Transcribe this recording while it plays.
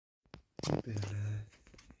Bellen,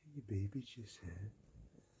 je babytjes, hè.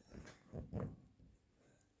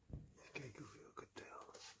 Even kijken hoeveel ik het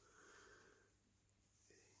tel.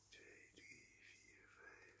 1, 2, 3, 4,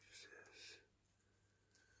 5, 6.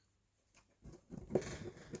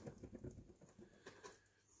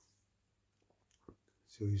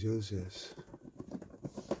 Sowieso 6.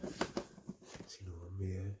 Ik zie nog wel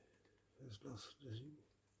meer. Dat is lastig te zien.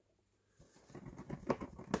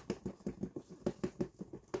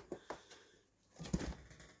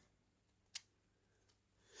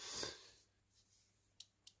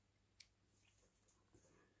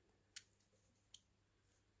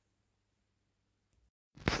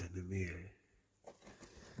 En er meer.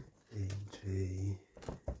 1, 2,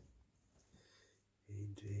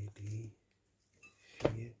 1, 2, 3,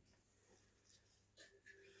 4,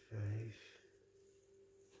 5,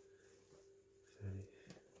 5,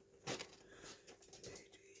 2,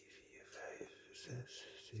 3, 4, 5,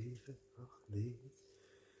 6, 7, 8, 9,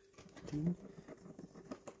 10.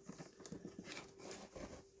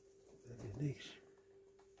 Dat is niks.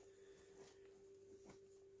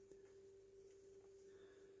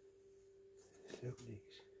 Dat is ook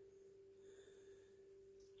niks.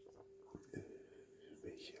 Dat is een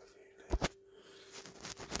beetje vervelend.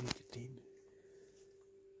 Niet de 10.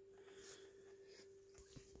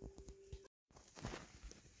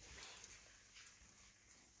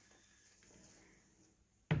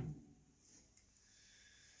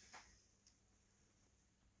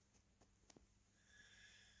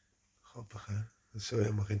 Grappig, hè? Dat zou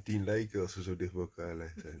helemaal geen 10 lijken als ze zo dicht bij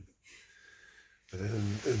elkaar zijn. Er zijn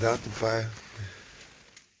inderdaad een paar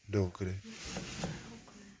donkere.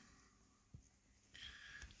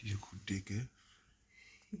 Die is ook goed dik, hè?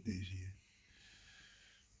 Deze hier.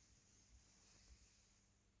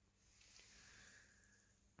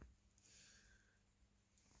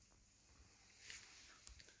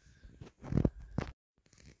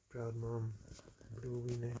 Proud Mom, Blue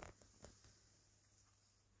Vienna.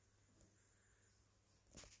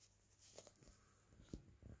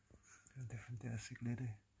 The fantastic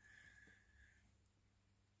litter.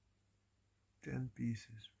 10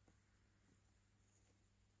 pieces.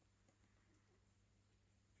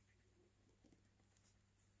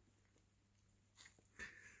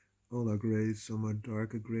 All are gray, some are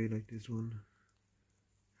darker gray like this one.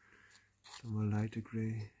 Some are lighter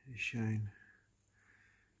gray, they shine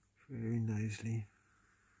very nicely.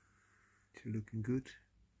 They're looking good.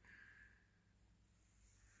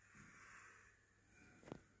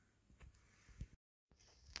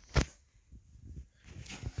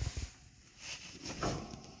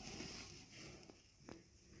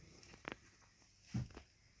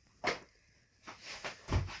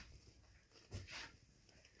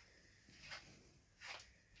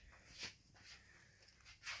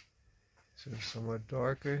 So some are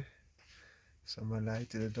darker, some are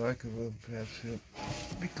lighter. The darker will perhaps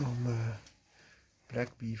become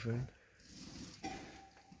black beaver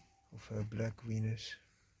of black Venus.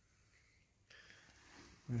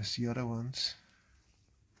 Whereas the other ones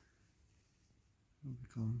will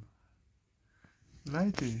become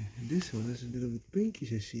lighter. And this one is a little bit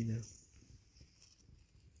pinkish, I see now.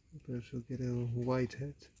 Perhaps we'll get a white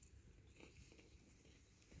head.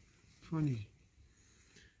 Funny.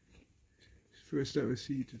 First time I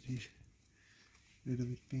see it, that he's a little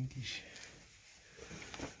bit pinkish.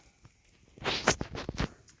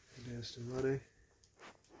 And there's the mother.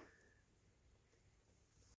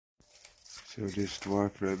 So this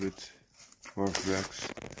dwarf rabbit, dwarf rex,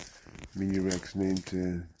 mini rex named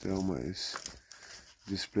Thelma, is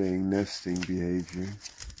displaying nesting behavior.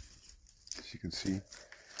 As you can see,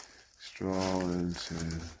 straw and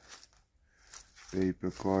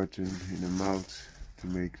paper carton in her mouth to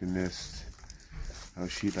make the nest how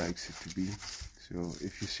she likes it to be. So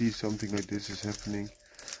if you see something like this is happening,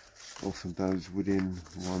 oftentimes within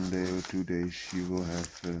 1 day or 2 days you will have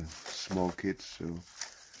small kids, so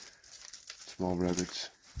small rabbits.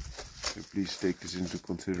 So please take this into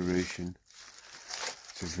consideration.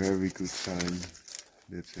 It's a very good sign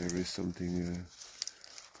that there is something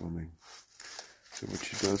coming. So what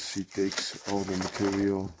she does, she takes all the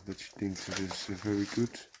material that she thinks is very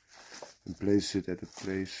good and place it at a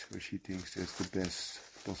place where she thinks there's the best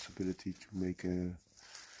possibility to make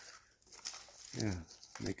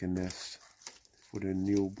a nest for the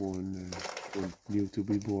newborn or new to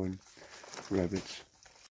be born rabbits.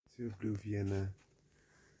 So Blue Vienna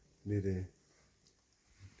midden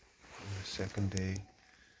on the second day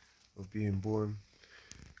of being born,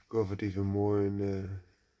 covered even more in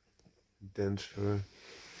dense fur.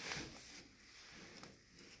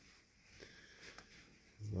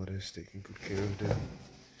 Mother is taking good care of them.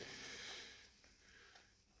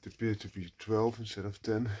 it appears to be 12 instead of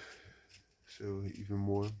 10, so even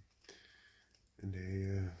more. And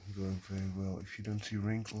they grow very well. If you don't see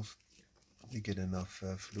wrinkles, you get enough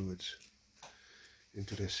fluids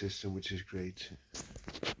into their system, which is great.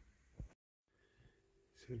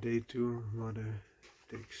 So day 2, mother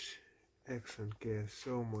takes excellent care.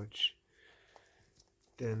 So much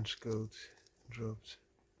dense coat dropped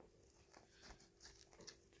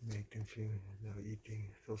to make them feel now eating.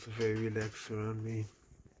 It's also very relaxed around me.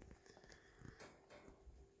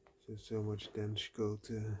 So much dense coat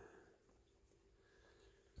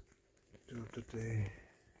dropped that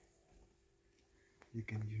you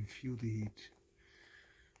can even feel the heat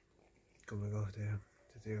coming off there.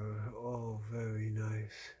 That they are all very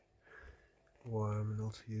nice, warm, and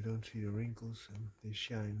also you don't see the wrinkles and they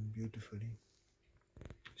shine beautifully,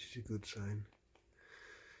 which is a good sign.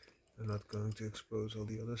 I'm not going to expose all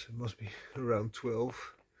the others. It must be around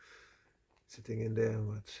 12 sitting in there,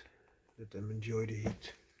 but let them enjoy the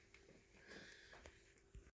heat.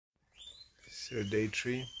 So day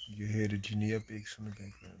 3, you hear the guinea pigs on the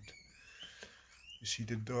background. You see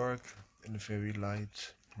the dark and the very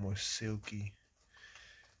light, more silky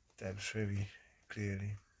types very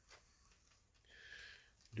clearly.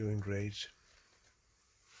 Doing great.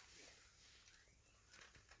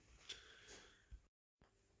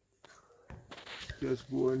 Just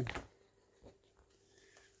born.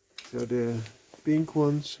 So the pink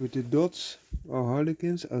ones with the dots are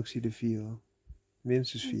harlequins. Ik zie er 4 al.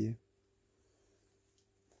 Minstens 4.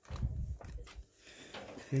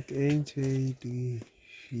 Kijk, 1, 2, 3,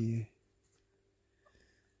 4.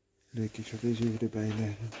 Leuk, ik zal deze even erbij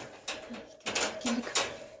leggen. Kijk,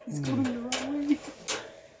 it's going the wrong way.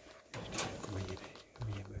 Kom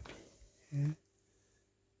hier, puppy. Ja?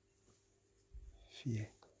 4.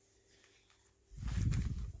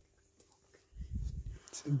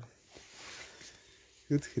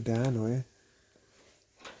 Goed gedaan hoor. Je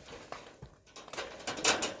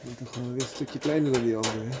bent toch gewoon weer een stukje kleiner dan die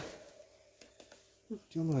andere.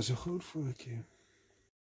 Die andere is zo groot vorige keer.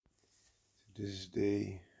 This is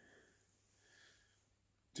day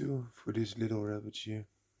 2 for these little rabbits here.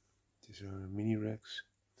 These are mini racks.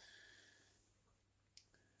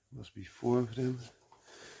 Must be 4 of them.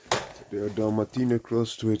 They are Dalmatiner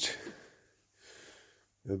crossed with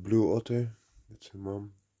a blue otter. That's her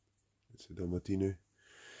mom. That's a Dalmatiner.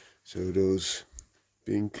 So those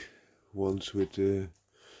pink ones with the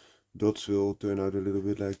dots will turn out a little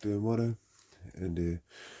bit like their mother, and the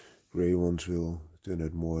grey ones will turn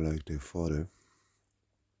out more like their father.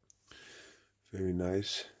 Very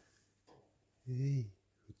nice. Hey,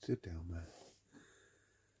 goed zo, Thelma.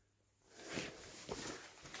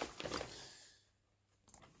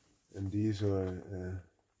 And these are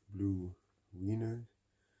Blue Vienna,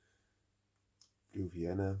 Blue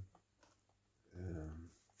Vienna.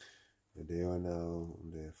 And they are now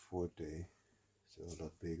on their 4th day, so a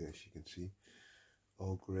lot bigger as you can see.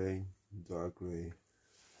 All grey, dark grey,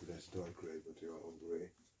 less dark grey, but they are all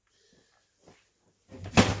grey.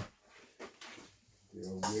 They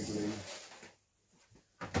are wiggling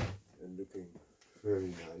and looking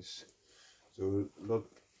very nice. So a lot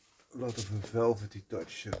of a velvety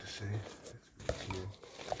touch, so to say. Let's put it here.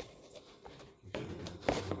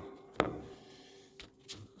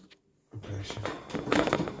 Impression.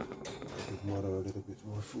 Give mother a little bit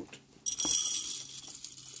more food.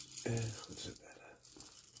 Goed zo bellen.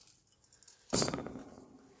 So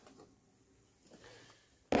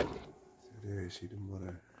there you see the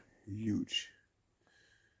mother, huge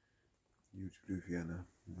Blue Vienna.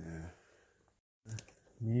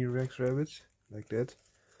 Mini Rex rabbits, like that.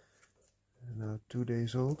 Now 2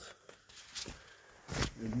 days old.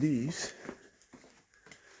 And these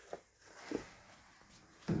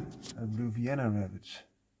are Blue Vienna rabbits.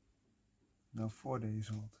 Now 4 days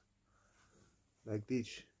old. Like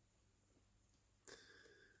these.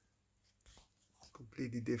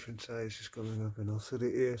 Completely different sizes coming up, and also the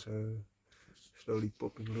ears are slowly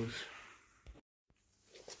popping loose.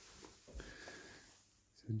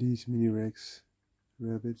 So these mini Rex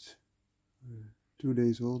rabbits are 2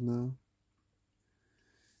 days old now.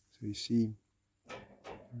 So you see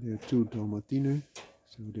there are 2 Dalmatiner,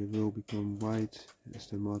 so they will become white as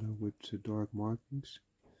their mother with the dark markings.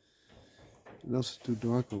 And also 2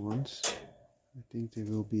 darker ones. I think they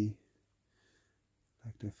will be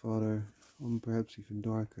like their father, or perhaps even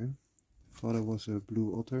darker. The father was a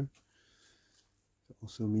blue otter,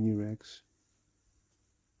 also mini Rex.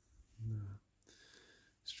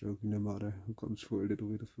 Stroking the mother, who comes for a little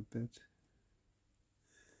bit of a pet.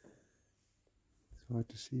 It's hard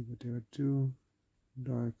to see, but there are 2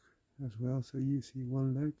 dark as well. So you see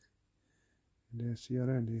one leg, and there's the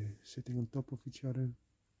other, and they're sitting on top of each other.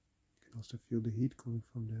 can also feel the heat coming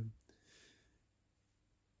from them.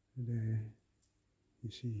 And there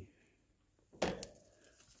you see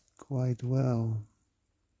quite well.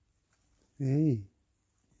 Hey,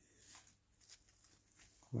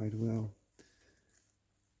 quite well.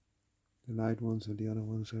 The light ones and the other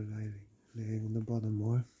ones are laying on the bottom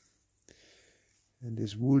more. And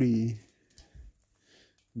these woolly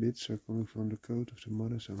bits are coming from the coat of the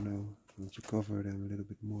mother, so now I want to cover them a little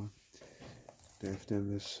bit more to have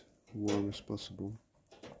them as warm as possible.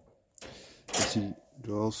 As she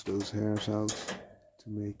draws those hairs out to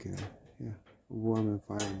make a warm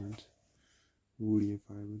environment, woolly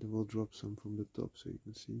environment. I will drop some from the top so you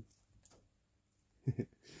can see.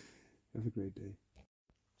 Have a great day.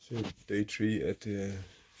 So day 3 at the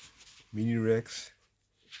mini Rex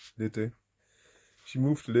litter. She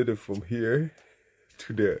moved the litter from here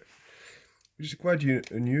to there, which is quite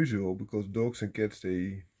unusual because dogs and cats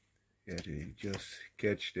they just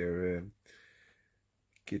catch their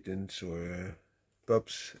kittens or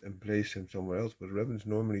pups and place them somewhere else, but rabbits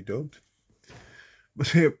normally don't. But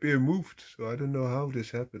they appear moved, so I don't know how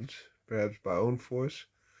this happens. Perhaps by own force,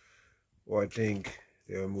 or I think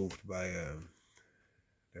they are moved by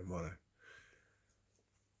their mother.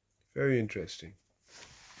 Very interesting.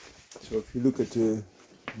 So if you look at the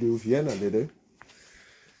Blue Vienna litter,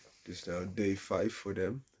 this is now day 5 for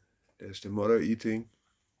them. There's the mother eating,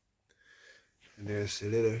 and there's the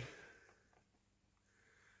litter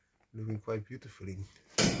looking quite beautifully.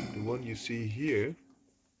 The one you see here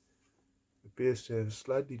appears to have a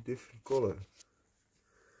slightly different color.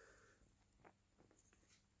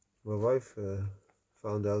 My wife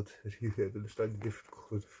found out that he had a slightly different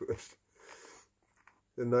color first.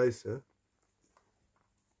 They're nice, huh?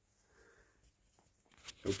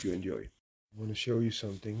 Hope you enjoy. I want to show you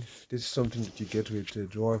something. This is something that you get with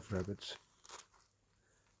dwarf rabbits.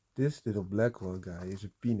 This little black one guy is a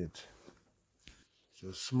peanut.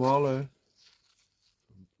 So smaller.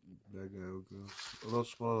 Black guy goes a lot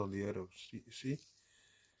smaller than the other. See?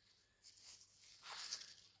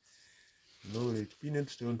 Normally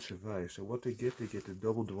peanuts don't survive. So what they get a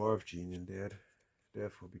double dwarf gene, and they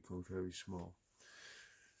therefore become very small.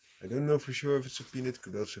 I don't know for sure if it's a peanut.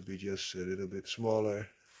 Could also be just a little bit smaller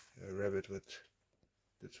rabbit, but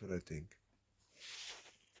that's what I think.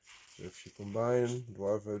 So if you combine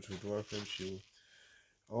dwarf rabbits with dwarf rabbits, you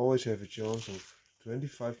always have a chance of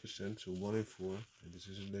 25%, so 1 in 4, and this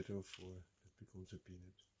is a litter of 4 that becomes a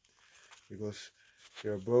peanut. Because they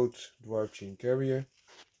are both dwarf gene carrier,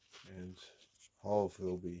 and half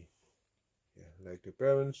will be like the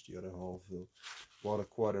parents, the other half will,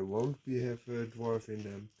 1/4 won't have a dwarf in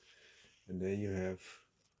them, and then you have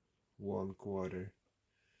 1/4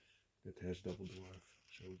 that has double dwarf,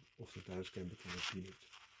 so oftentimes can become a peanut.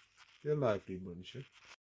 They're lively bunch, eh?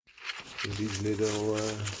 And these little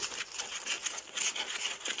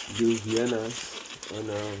Blue Viennas are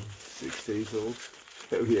now 6 days old,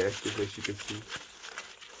 very active as you can see.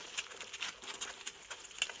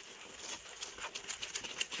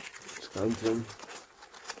 Let's count them.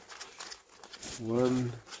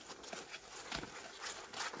 1,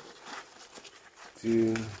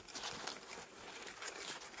 2,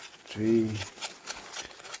 3,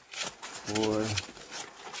 4,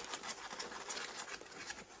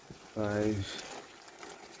 5,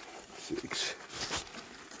 6,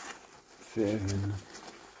 7,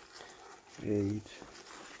 8,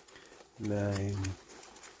 9,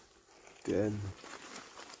 10,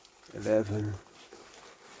 11,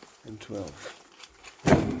 and 12.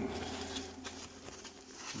 And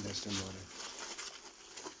that's the mother.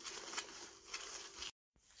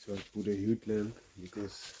 So I put a heat lamp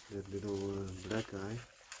because that little black guy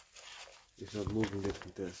is not moving that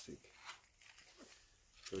fantastic.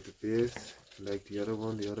 So it appears like the other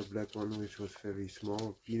black one, which was very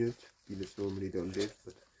small, peanut. Peanuts normally don't live,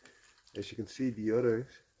 but as you can see, the others,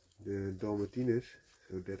 the Dalmatinas,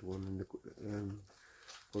 so that one in the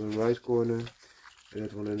bottom right corner, and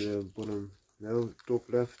that one in the bottom, top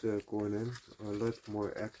left corner, are a lot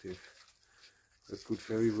more active. It could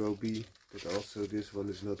very well be that also this one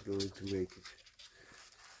is not going to make it.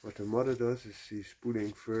 What the mother does is she's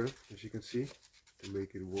pulling fur, as you can see, to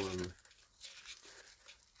make it warmer.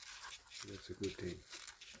 That's a good thing.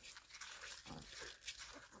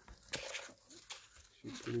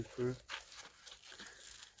 She's pulling fur,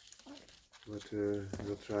 but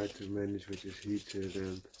we'll try to manage with this heat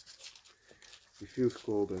lamp. He feels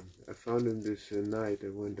colder. I found him this night. I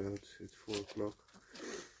went out at 4 o'clock.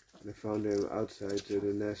 And I found him outside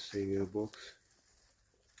the nesting box,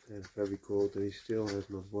 and very cold, and he still has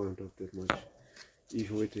not warmed up that much,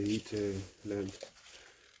 even with the heat lamp.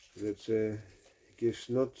 That gives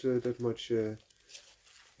not that much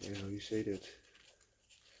how you say that?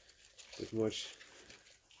 That much.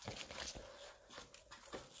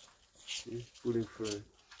 See, pulling fur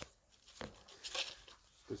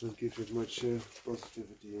doesn't give it much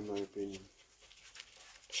positivity in my opinion.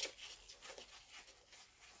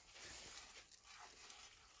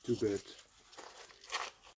 Too bad.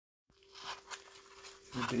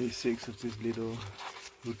 Day 6 of this little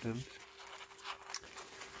woodland.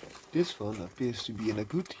 This one appears to be an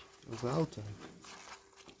agouti, a wild type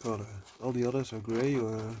color. All the others are grey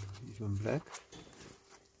or even black.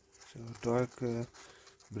 So dark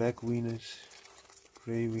black Venus,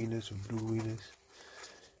 grey Venus or blue Venus.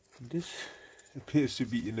 This appears to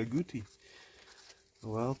be an agouti, a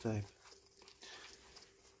wild type.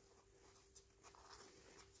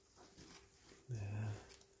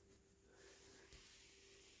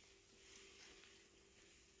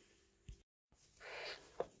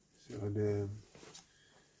 So the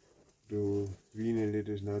Blue Vienna lid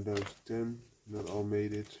is now down to 10, not all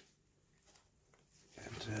made it.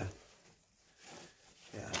 And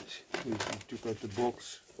yeah, we took out the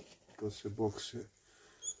box, because the box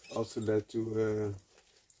also led to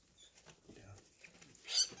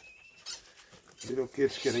little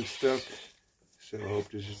kids getting stuck. So I hope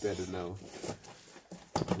this is better now.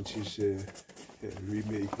 And she's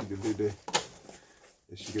remaking the lid,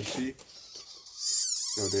 as you can see.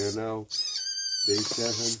 So they are now day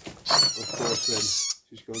 7. Of course, then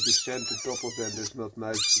she's going to sand the top of them. That's not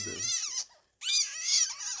nice for them.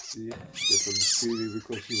 See, that one is screaming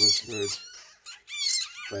because he was hurt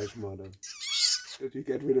by his mother. That you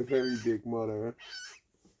get with a very big mother.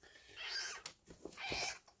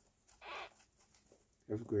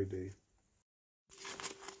 Have a great day.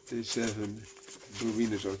 Day 7. Blue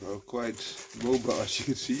Venus are quite mobile, as you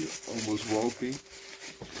can see, almost walking.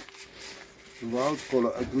 The wild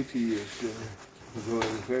color agouti is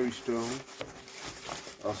growing very strong.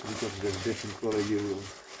 Also because it has a different color, you will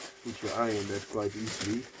put your eye on that quite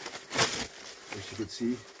easily. As you can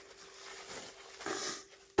see,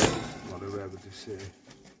 mother rabbit is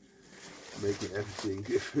making everything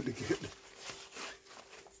different again.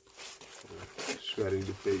 Shredding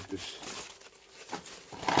the papers.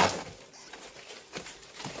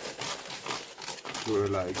 To her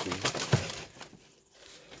liking.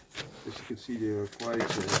 As you can see, they are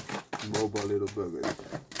quite mobile little buggers.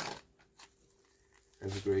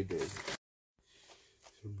 Have a great day.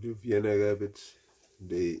 So Blue Vienna rabbits,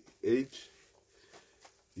 day 8.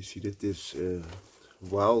 You see that this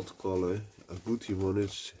wild color, agouti one,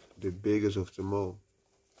 is the biggest of them all.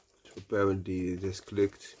 So apparently it has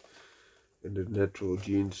clicked and the natural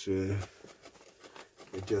genes are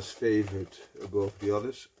just favored above the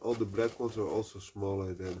others. All the black ones are also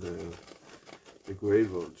smaller than the grey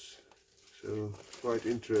ones. So quite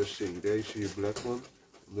interesting. There you see a black one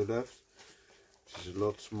on the left. This is a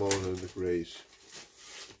lot smaller than the greys.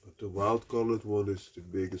 But the wild colored one is the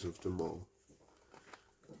biggest of them all.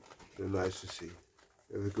 So nice to see.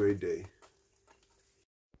 Have a great day.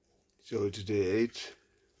 So it's day 8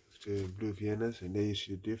 of the Blue Viennas, and there you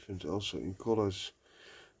see the difference also in colors.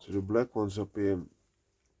 So the black ones appear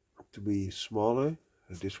to be smaller.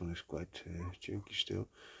 And this one is quite chunky still.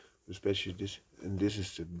 Especially this, and this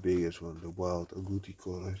is the biggest one, the wild agouti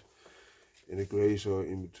color, and the greys are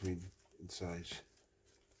in between in size.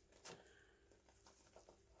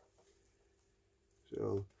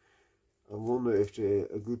 So I wonder if the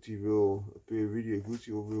agouti will appear really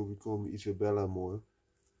agouti or will become Isabella more.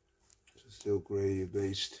 So still grey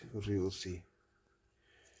based, but we will see.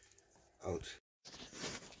 Out.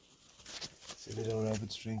 So little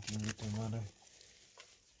rabbits drinking with their mother.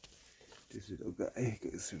 This little guy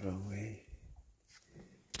goes the wrong way.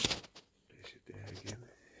 Place it there again.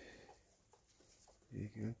 There you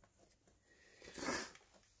go.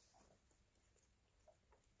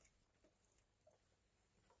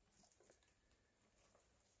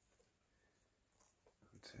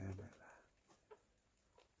 Goed, Bella.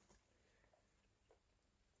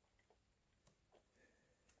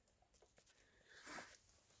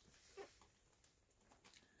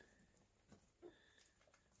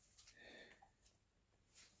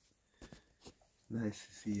 Nice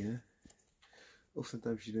to see, huh?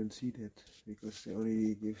 Oftentimes you don't see that because they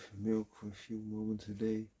only give milk for a few moments a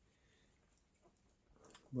day.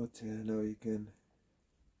 But now you can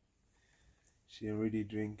see them really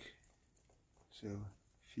drink. So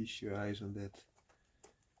feast your eyes on that.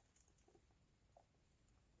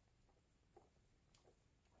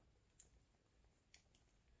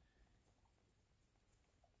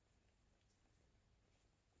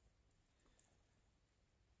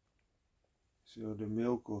 So the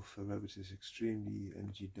milk of rabbits is extremely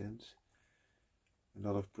energy dense. a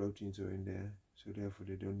lot of proteins are in there, so therefore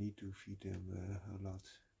they don't need to feed them a lot.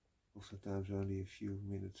 Oftentimes only a few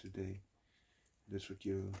minutes a day. That's what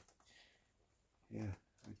you're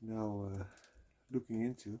right now looking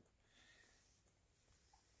into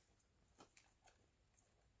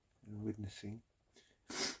and witnessing.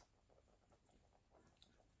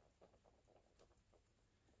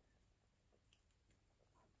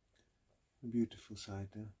 A beautiful sight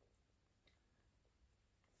there.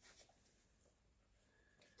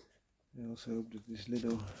 I also hope that this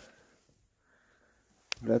little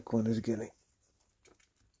black one is getting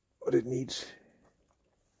what it needs.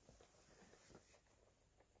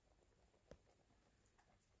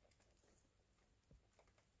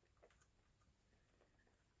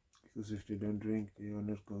 Because if they don't drink, they are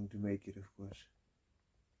not going to make it, of course.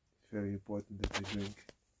 It's very important that they drink.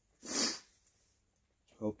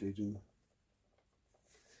 Hope they do.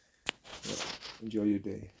 Well, enjoy your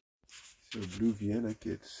day. So Blue Vienna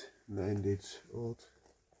kids, 9 days old.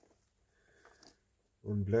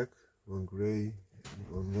 One black, one grey, and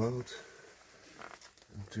one wild.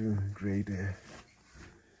 And 2 grey there.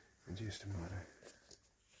 And just the mother.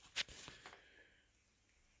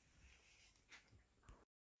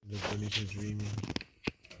 The bunnies are dreaming.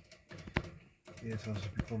 Yes, also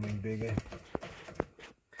becoming bigger.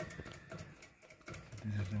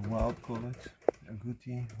 This is the wild colored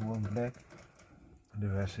agouti, one black, and the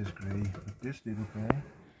rest is grey. But this little guy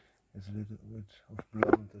has a little bit of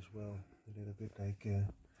blonde as well, a little bit like the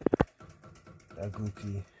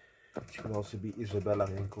agouti, which can also be Isabella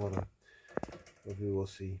in color. But we will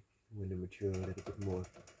see when they mature a little bit more.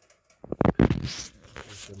 There's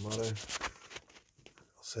the mother.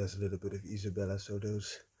 Also has a little bit of Isabella, so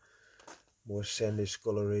those more sandish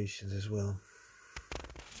colorations as well.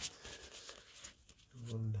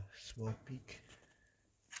 One small peak.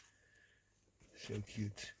 So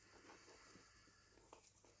cute.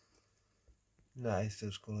 Nice,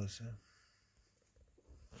 those colors, huh?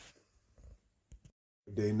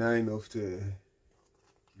 Day 9 of the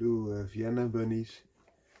Blue Vienna bunnies.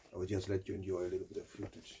 I will just let you enjoy a little bit of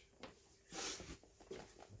footage.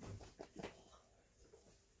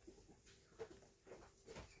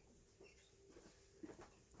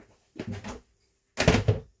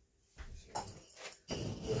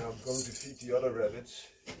 I'm going to feed the other rabbits,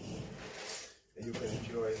 and you can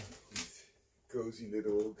enjoy these cozy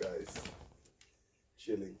little guys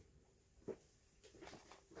chilling.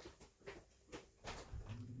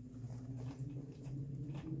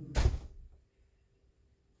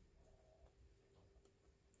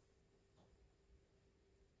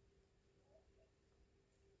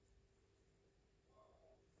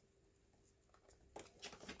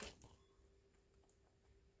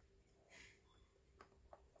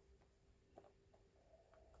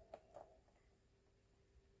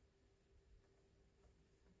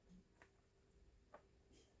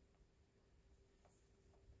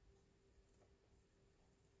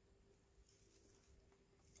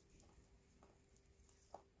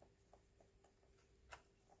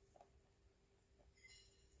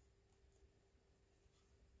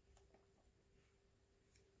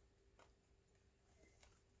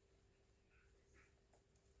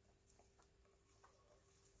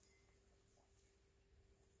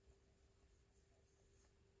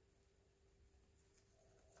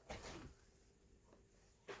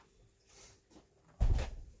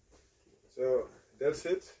 So that's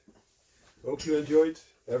it. Hope you enjoyed.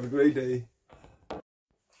 Have a great day.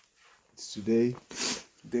 It's today,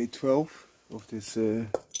 day 12 of this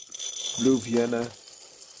Blue Vienna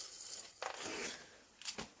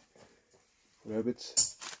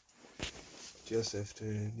rabbits. Just after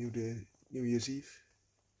New Year's Eve.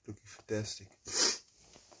 Looking fantastic.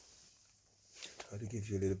 Try to give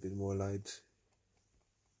you a little bit more light. So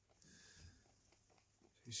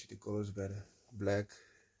you see the colors better. Black,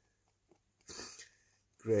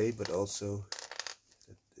 grey, but also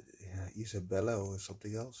Isabella or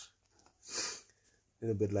something else. A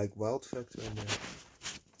little bit like wild factor in there.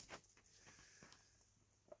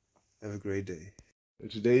 Have a great day. So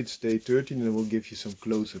today it's day 13 and we'll give you some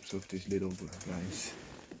close-ups of these little guys.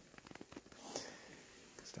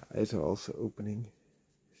 The eyes are also opening.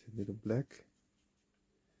 It's a little black.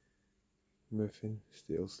 Muffin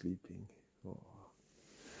still sleeping. Oh.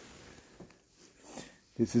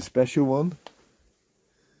 This is a special one.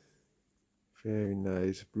 Very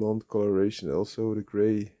nice blonde coloration, also the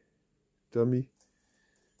grey tummy.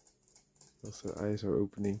 Also eyes are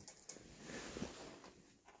opening.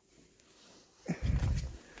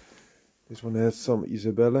 This one has some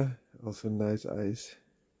Isabella, also nice eyes.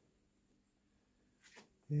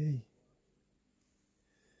 Yay.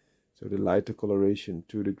 So the lighter coloration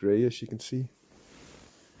to the grey, as you can see.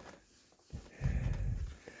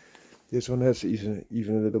 This one has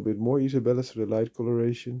even a little bit more Isabella, so the light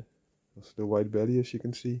coloration. Also the white belly, as you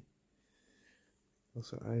can see.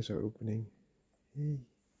 Also eyes are opening. Hey.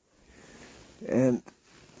 And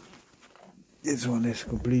this one is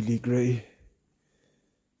completely grey.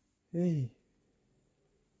 Hey.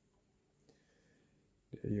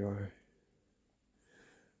 There you are.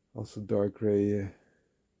 Also dark grey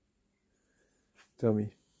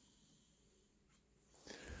tummy.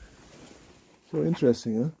 So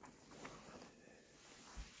interesting, huh?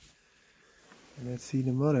 And let's see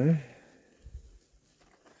the mother.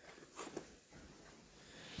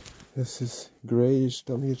 This is greyish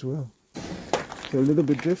tummy as well. So a little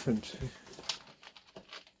bit different.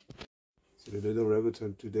 So the little rabbits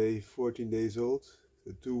are today 14 days old,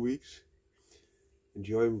 so 2 weeks.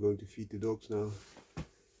 Enjoy, I'm going to feed the dogs now.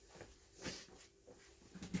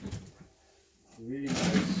 Really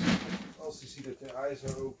nice. Also see that their eyes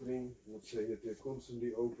are opening. I'm not saying that they're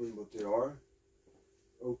constantly open, but they are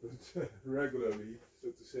opened regularly, so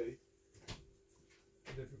to say.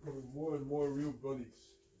 And they're becoming more and more real bodies.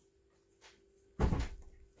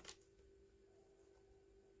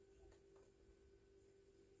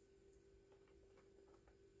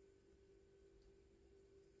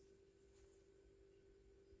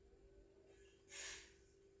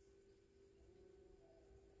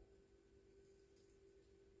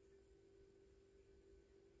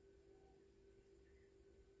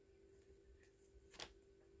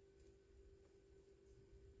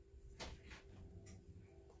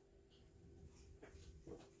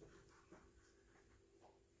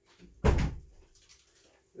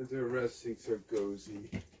 And they're resting so cozy,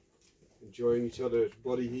 enjoying each other's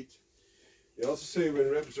body heat. They also say when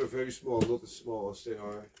rabbits are very small, not as small as they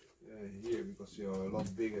are here, because they are a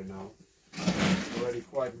lot bigger now. Already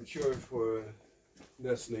quite mature for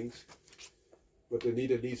nestlings, but they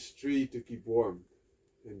need at least 3 to keep warm.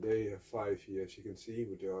 And they have 5 here, as you can see,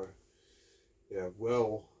 but they are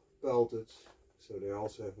well pelted, so they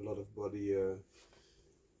also have a lot of body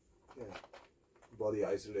body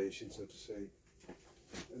isolation, so to say.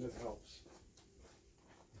 And it helps.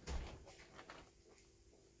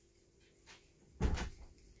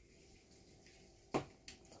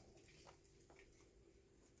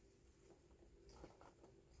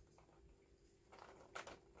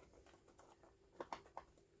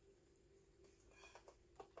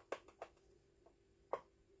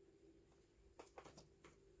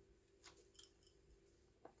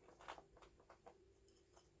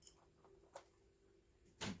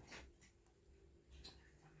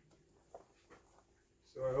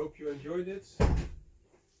 So I hope you enjoyed it.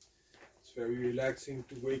 It's very relaxing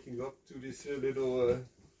to waking up to these little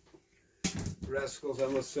rascals, I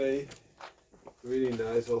must say. Really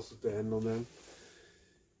nice also to handle them.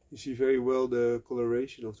 You see very well the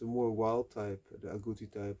coloration of the more wild type, the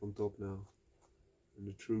agouti type on top now. And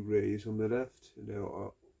the true grey is on the left. And there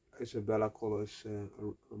are Isabella colors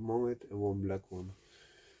among it and one black one,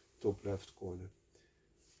 top left corner.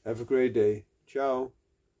 Have a great day. Ciao!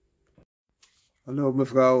 Hallo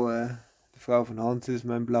mevrouw, de vrouw van Hans is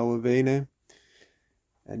mijn blauwe wenen.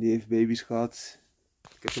 En die heeft baby's gehad.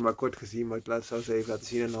 Ik heb ze maar kort gezien, maar ik zou ze even laten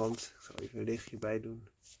zien aan de hand. Ik zal even een lichtje bij doen.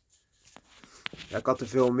 Ja, ik had er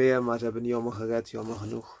veel meer, maar ze hebben niet allemaal gered, jammer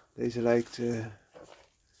genoeg. Deze lijkt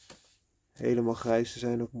helemaal grijs te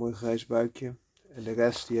zijn, ook een mooi grijs buikje. En de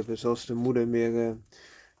rest, die hebben zoals de moeder meer,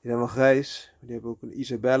 die zijn wel grijs. Die hebben ook een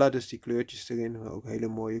Isabella, dus die kleurtjes erin, maar ook hele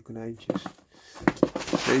mooie konijntjes.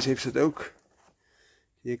 Deze heeft het ook.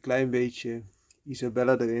 Hier een klein beetje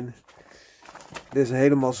Isabella erin. Dit is een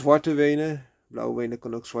helemaal zwarte wenen. Blauwe wenen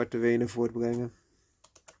kan ook zwarte wenen voortbrengen.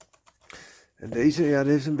 En deze, ja,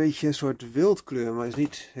 dit heeft een beetje een soort wildkleur, maar is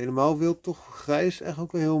niet helemaal wild, toch grijs. Echt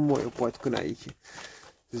ook een heel mooi apart konijntje.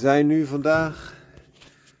 Ze zijn nu vandaag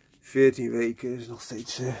 14 weken, is nog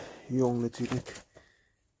steeds jong natuurlijk.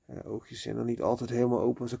 Oogjes zijn nog niet altijd helemaal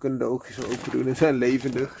open, ze kunnen de oogjes wel open doen en zijn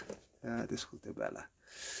levendig. Ja, het is goed te bellen.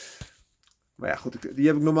 Maar ja goed, die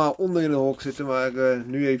heb ik normaal onder in de hok zitten, maar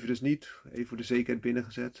nu even dus niet. Even voor de zekerheid binnen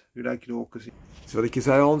gezet. Nu laat ik je de hokken zien. Zoals ik je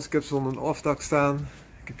zei Hans, ik heb ze onder een afdak staan.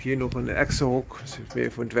 Ik heb hier nog een extra hok. Dat is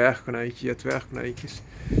meer voor een dwergkonijntje, ja, dwergkonijntjes.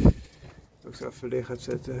 Ik zal even liggen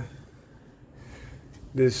zetten.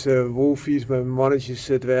 Dus Wolfie is mijn mannetjes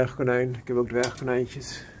dwergkonijn. Ik heb ook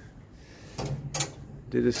dwergkonijntjes.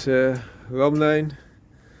 Dit is Ramlijn.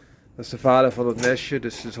 Dat is de vader van het nestje,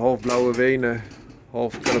 dus het is half blauwe wenen.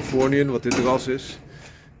 Half Californian, wat dit ras is.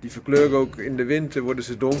 Die verkleuren ook in de winter worden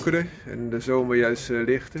ze donkerder en in de zomer juist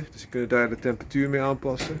lichter. Dus je kunt daar de temperatuur mee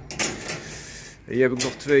aanpassen. En hier heb ik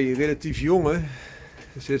nog 2 relatief jonge.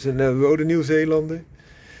 Dus dit is een rode Nieuw-Zeelander.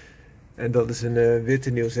 En dat is een witte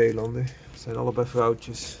Nieuw-Zeelander. Het zijn allebei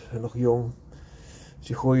vrouwtjes en nog jong. Dus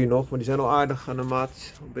die groeien nog, maar die zijn al aardig aan de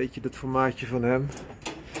maat. Een beetje het formaatje van hem.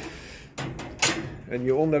 En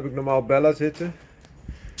hieronder heb ik normaal Bella zitten.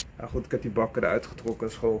 Nou goed, ik heb die bakken eruit getrokken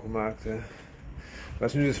en schoongemaakt. Maar het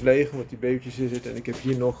is nu dus leeg, omdat die babytjes in zitten. En ik heb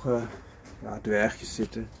hier nog ja, dwergjes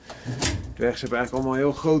zitten. Dwergjes hebben eigenlijk allemaal een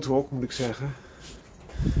heel groot hok, moet ik zeggen.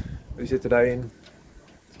 Die zitten daarin.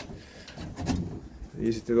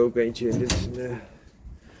 Hier zit er ook eentje in. Dit is een,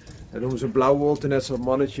 dat noemen ze een blauwwolte, net zo'n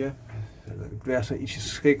mannetje. De dwergen zijn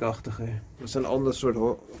ietsjes schrikachtiger. Dat is een ander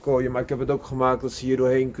soort kooien, maar ik heb het ook gemaakt dat ze hier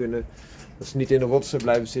doorheen kunnen. Dat ze niet in de rotsen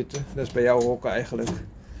blijven zitten. Dat is bij jouw hok eigenlijk.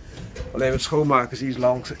 Alleen met schoonmaken is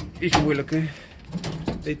iets moeilijker.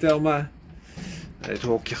 Hey Telma. Het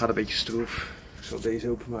hokje gaat een beetje stroef. Ik zal deze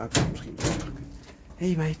openmaken. Misschien makkelijker.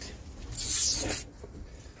 Hé meid.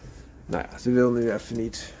 Nou ja, ze wil nu even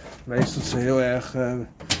niet. Meestal is ze heel erg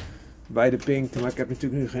bij de pink, maar ik heb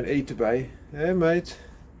natuurlijk nu geen eten bij. Hé meid.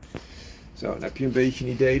 Zo, dan heb je een beetje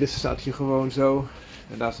een idee. Dus staat hier gewoon zo.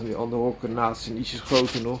 En daar staan die andere hokken naast, zijn ietsjes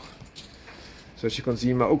groter nog. Zoals je kan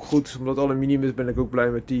zien, maar ook goed, omdat het aluminium is, ben ik ook blij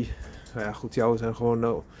met die. Nou ja, goed, jouw zijn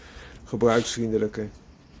gewoon gebruiksvriendelijker.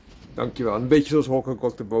 Dankjewel. Een beetje zoals hokken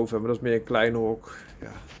ook erboven hebben, maar dat is meer een kleine hok.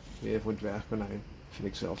 Ja, meer voor een dwergkonijn, vind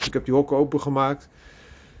ik zelf. Dus ik heb die hokken opengemaakt.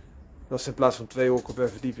 Dat ze in plaats van 2 hokken per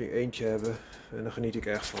verdieping eentje hebben. En daar geniet ik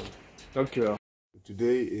echt van. Dankjewel.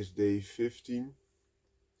 Today is day 15.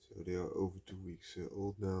 So they are over 2 weeks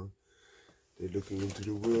old now. They're looking into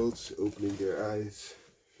the world, opening their eyes.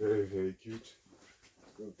 Very, very cute.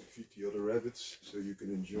 I'm going to feed the other rabbits so you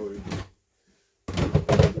can enjoy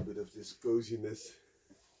a little bit of this coziness.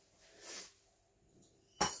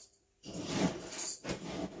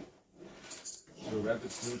 So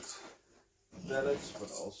rabbits need pellets,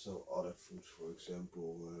 but also other food, for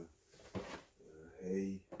example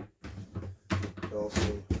hay,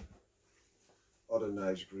 also other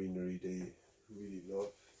nice greenery they really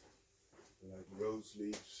love, like rose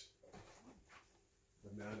leaves,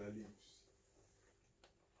 banana leaves.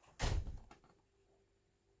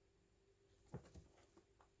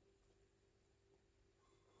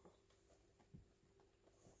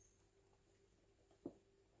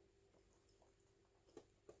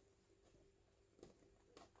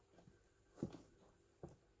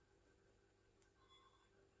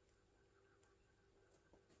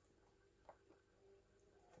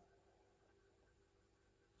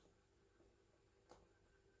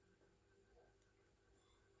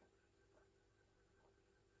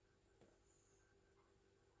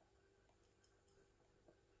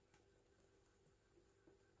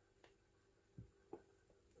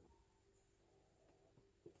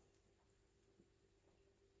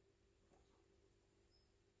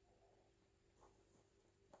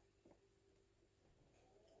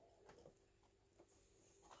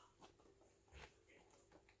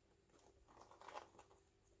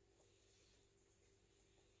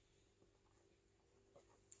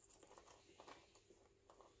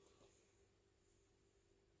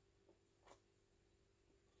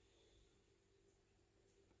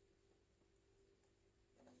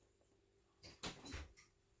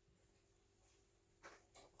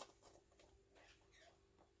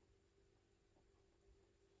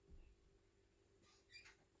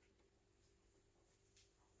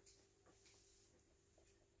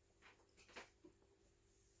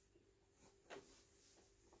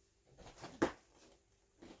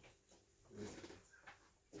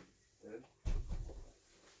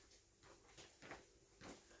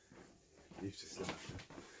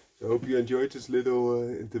 So I hope you enjoyed this little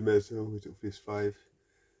intermezzo with of his 5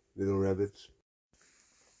 little rabbits.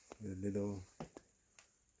 The little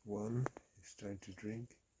one is trying to drink.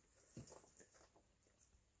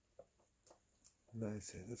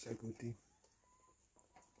 Nice, that's a goodie.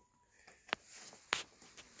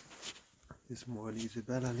 This more the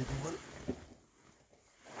Isabella little one.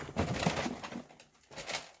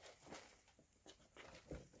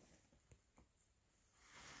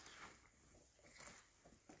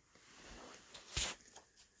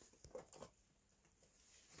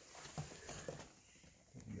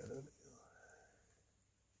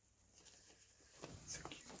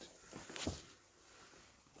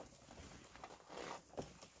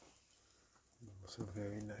 Also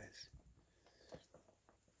very nice.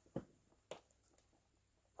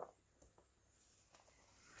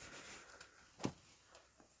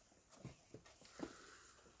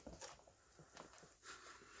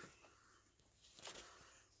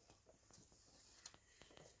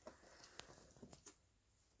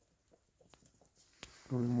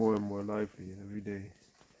 Becoming more and more lively every day.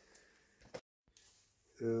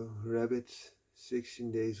 So rabbit,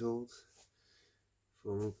 16 days old,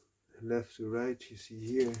 from left to right, you see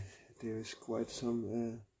here there is quite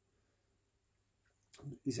some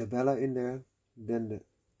Isabella in there. Then the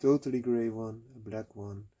totally grey one, a black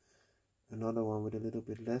one, another one with a little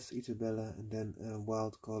bit less Isabella, and then a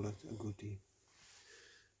wild colored agouti.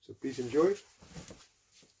 So please enjoy.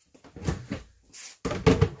 Feed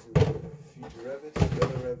the rabbits, the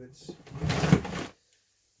other rabbits.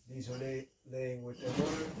 These are laying with their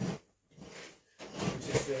mother, which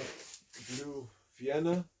is the Blue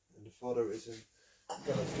Vienna, and the father is a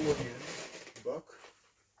Californian buck.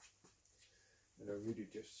 And they're really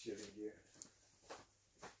just chilling here.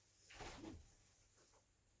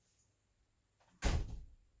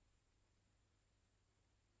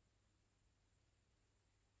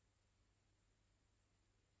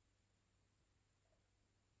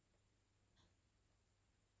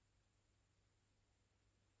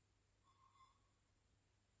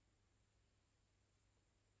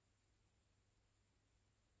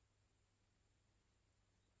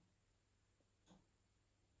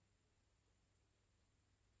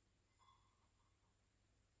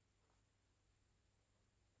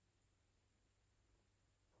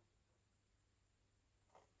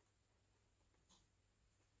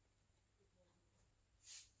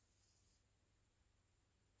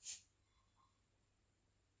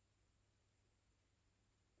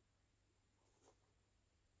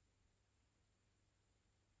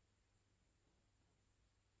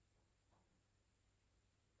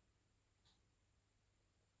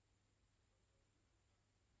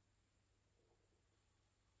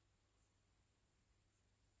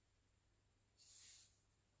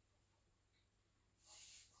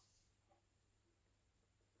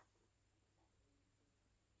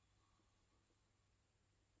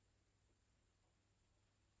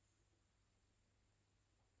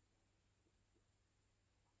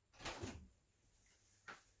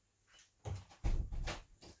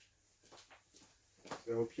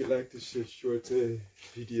 I hope you like this short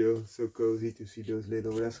video. So cozy to see those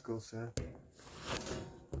little rascals. I'll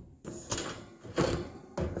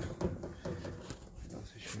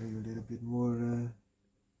also show you a little bit more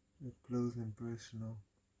up close and personal.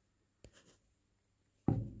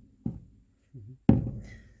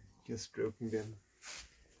 Just stroking them.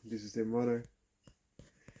 This is their mother.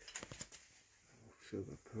 I'll fill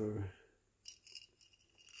up her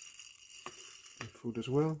food as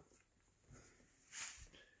well.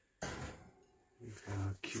 Look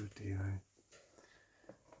how cute they are.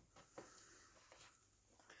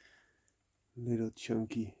 Little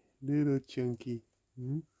chunky, little chunky.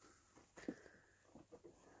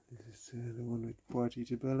 This is the one with part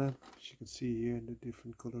Isabella. As you can see here in the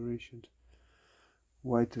different colorations.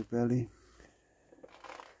 Whiter belly.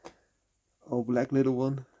 All black little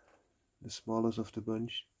one, the smallest of the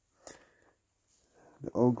bunch. The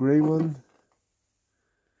all grey one,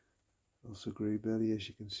 also grey belly as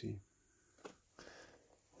you can see.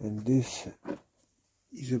 And this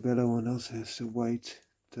Isabella one also has a white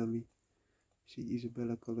tummy. See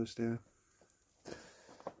Isabella colors there.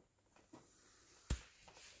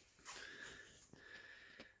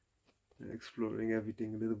 Exploring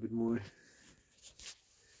everything a little bit more.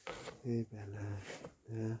 Hey Bella,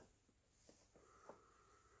 yeah.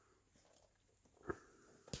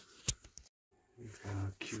 Look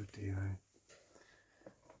how cute they are.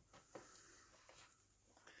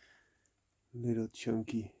 Little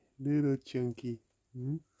chunky, little chunky.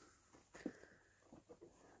 This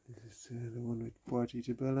is the one with part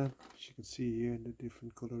Isabella. As you can see here in the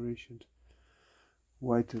different colorations.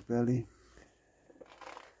 Whiter belly.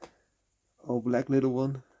 All black little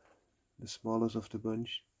one, the smallest of the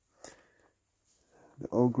bunch. The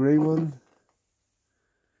all grey one,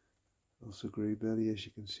 also grey belly as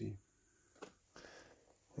you can see.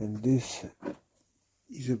 And this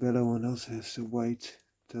Isabella one also has a white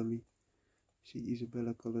tummy. See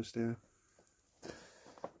Isabella colors there.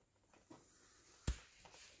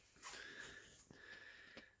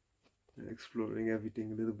 Exploring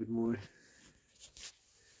everything a little bit more.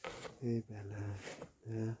 Hey Bella,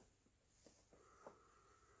 yeah.